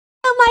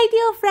Hi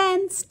dear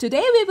friends,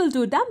 today we will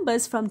do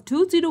numbers from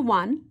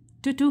 201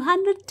 to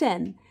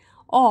 210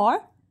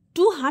 or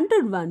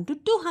 201 to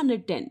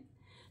 210.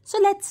 So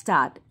let's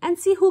start and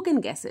see who can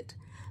guess it.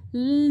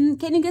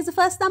 Can you guess the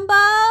first number?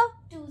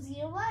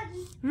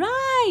 201.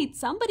 Right,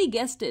 somebody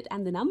guessed it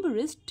and the number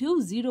is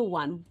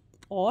 201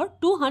 or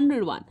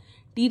 201.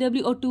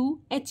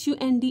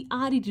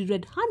 TWO2HUNDRED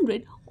red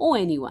 100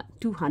 ONE1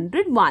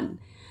 201.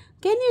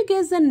 Can you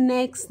guess the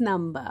next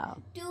number?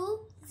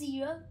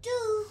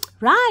 202.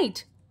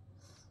 Right.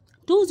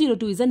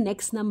 202 is the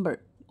next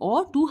number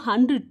or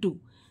 202.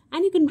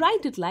 And you can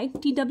write it like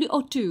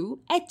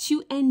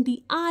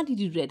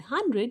TWO2HUNDRED red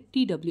 100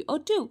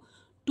 TWO2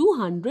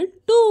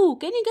 202.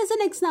 Can you guess the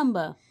next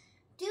number?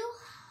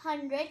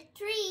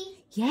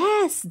 203.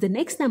 Yes, the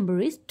next number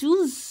is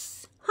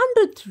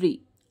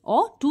 203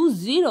 or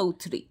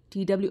 203.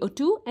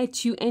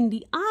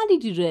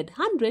 TWO2HUNDRED red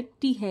 100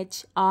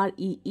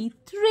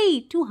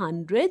 THREE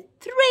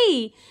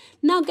 203.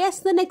 Now guess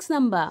the next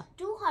number.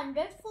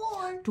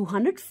 204.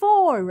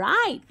 204,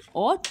 right,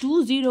 or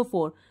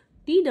 204.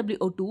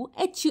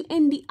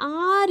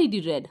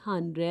 TWO2HUNDRED red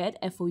 100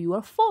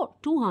 FOUR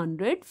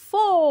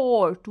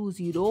 204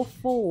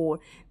 204.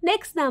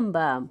 Next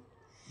number.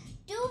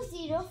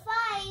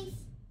 205.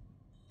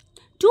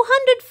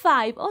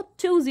 205 or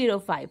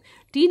 205.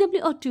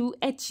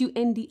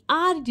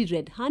 TWO2HUNDRED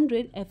red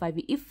 100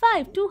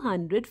 FIVE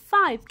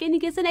 205. Can you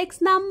guess the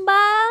next number?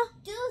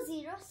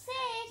 206.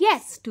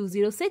 Yes,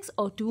 206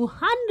 or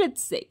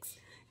 206.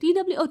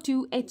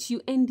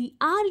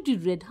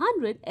 TWO2HUNDRED red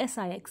 100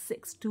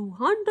 SIX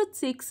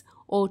 206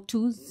 or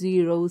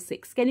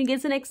 206. Can you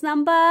guess the next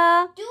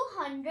number?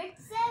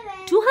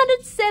 207.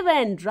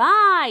 207,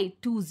 right.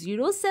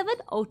 207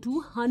 or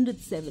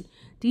 207.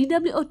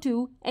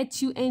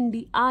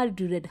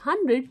 TWO2HUNDRED red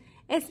 100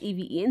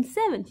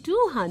 SEVEN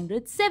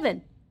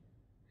 207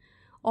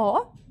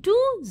 or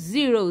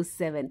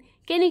 207.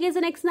 Can you guess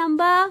the next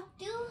number?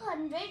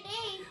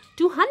 208.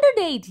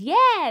 208,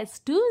 yes,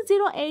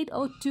 208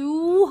 or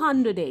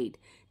 208.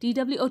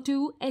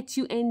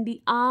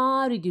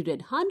 TWO2HUNDRED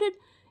red 100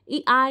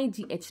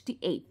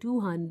 EIGHT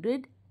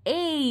 208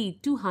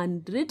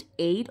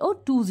 208 or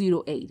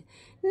 208.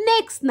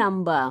 Next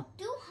number.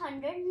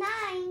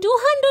 209.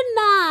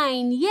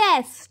 209,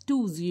 yes,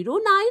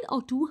 209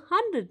 or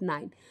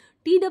 209.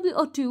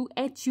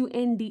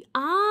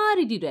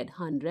 TWO2HUNDRED red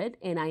 100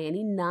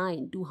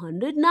 NINE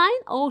 209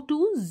 or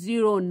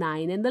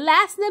 209. And the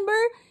last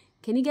number,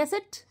 can you guess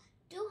it?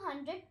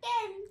 210.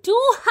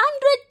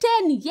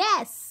 210,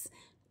 yes,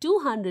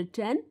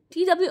 210.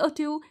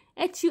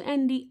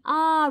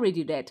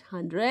 TWO2HUNDRED red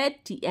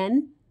 100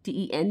 TEN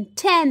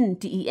 10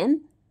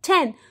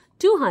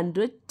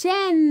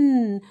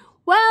 210.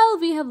 Well,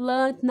 we have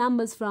learned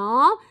numbers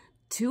from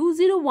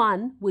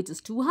 201, which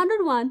is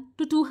 201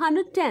 to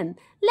 210.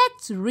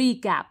 Let's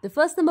recap. The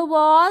first number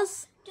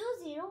was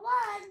 201.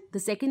 the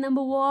second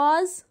number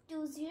was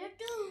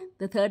 202.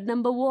 the third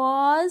number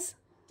was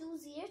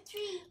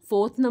 203.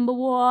 fourth number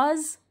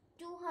was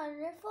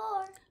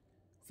 204.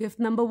 fifth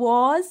number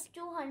was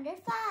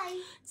 205.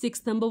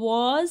 sixth number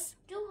was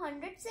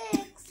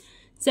 206.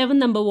 seventh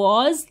number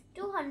was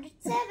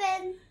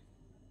 207.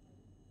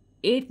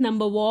 eighth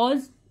number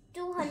was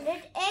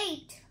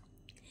 208.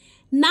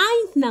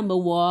 ninth number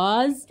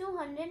was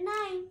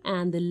 209.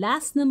 and the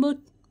last number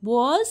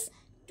was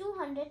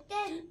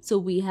 210. So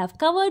we have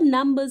covered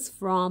numbers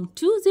from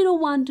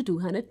 201 to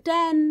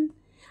 210.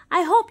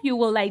 I hope you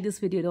will like this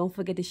video. Don't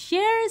forget to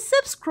share,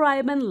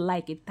 subscribe and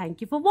like it.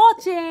 Thank you for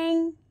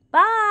watching.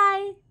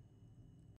 Bye.